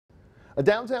A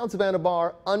downtown Savannah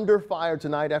bar under fire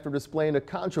tonight after displaying a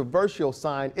controversial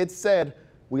sign. It said,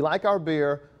 "We like our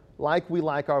beer like we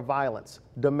like our violence,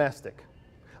 domestic."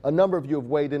 A number of you have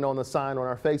weighed in on the sign on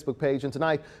our Facebook page, and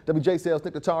tonight WJCL's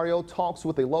Nick Notario talks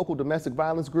with a local domestic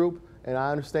violence group, and I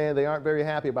understand they aren't very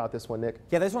happy about this one, Nick.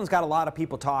 Yeah, this one's got a lot of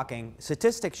people talking.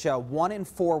 Statistics show 1 in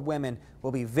 4 women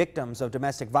will be victims of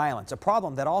domestic violence, a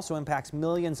problem that also impacts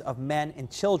millions of men and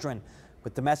children.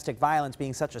 With domestic violence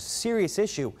being such a serious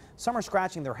issue, some are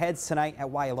scratching their heads tonight at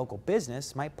why a local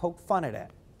business might poke fun at it.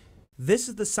 This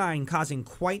is the sign causing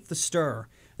quite the stir.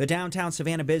 The downtown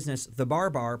Savannah business, The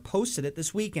Bar, posted it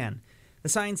this weekend. The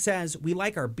sign says, "We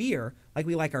like our beer like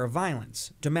we like our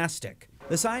violence, domestic."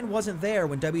 The sign wasn't there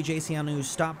when WJCL News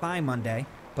stopped by Monday,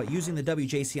 but using the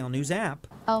WJCL News app,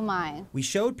 oh my, we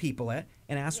showed people it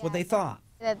and asked what they thought.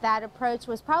 That approach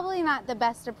was probably not the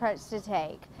best approach to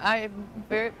take. I'm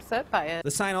very upset by it. The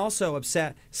sign also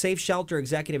upset Safe Shelter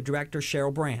Executive Director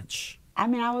Cheryl Branch. I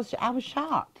mean, I was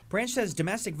shocked. Branch says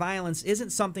domestic violence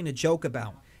isn't something to joke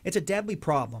about. It's a deadly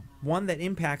problem, one that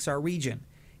impacts our region.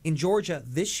 In Georgia,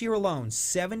 this year alone,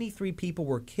 73 people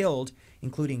were killed,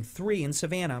 including 3 in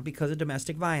Savannah because of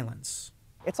domestic violence.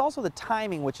 It's also the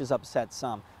timing which has upset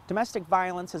some. Domestic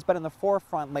violence has been in the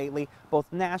forefront lately, both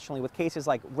nationally with cases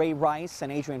like Ray Rice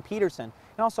and Adrian Peterson,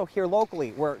 and also here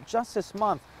locally, where just this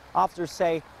month, officers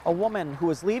say a woman who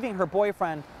was leaving her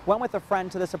boyfriend went with a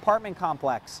friend to this apartment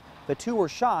complex. The 2 were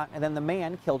shot, and then the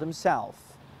man killed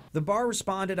himself. The bar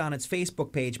responded on its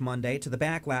Facebook page Monday to the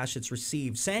backlash it's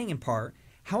received, saying in part,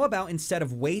 "How about instead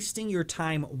of wasting your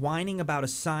time whining about a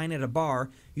sign at a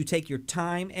bar, you take your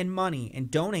time and money and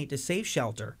donate to Safe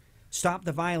Shelter. Stop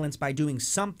the violence by doing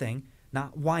something,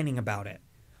 not whining about it."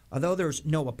 Although there's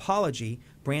no apology,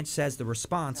 Branch says the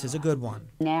response is a good one.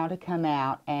 Now to come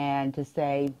out and to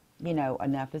say, you know,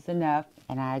 enough is enough,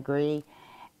 and I agree.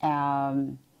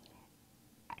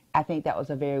 I think that was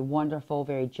a very wonderful,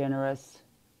 very generous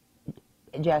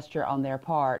gesture on their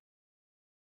part.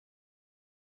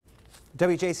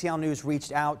 WJCL News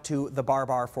reached out to the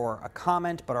Bar for a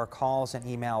comment, but our calls and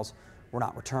emails were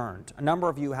not returned. A number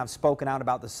of you have spoken out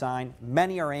about the sign.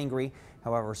 Many are angry.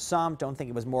 However, some don't think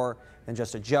it was more than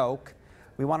just a joke.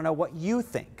 We want to know what you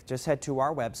think. Just head to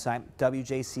our website,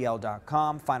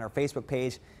 WJCL.com, find our Facebook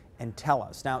page, and tell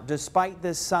us. Now, despite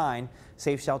this sign,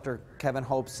 Safe Shelter Kevin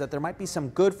hopes that there might be some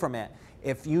good from it.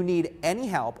 If you need any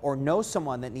help or know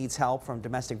someone that needs help from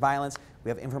domestic violence, we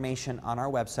have information on our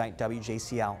website,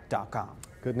 WJCL.com.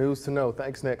 Good news to know.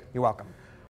 Thanks, Nick. You're welcome.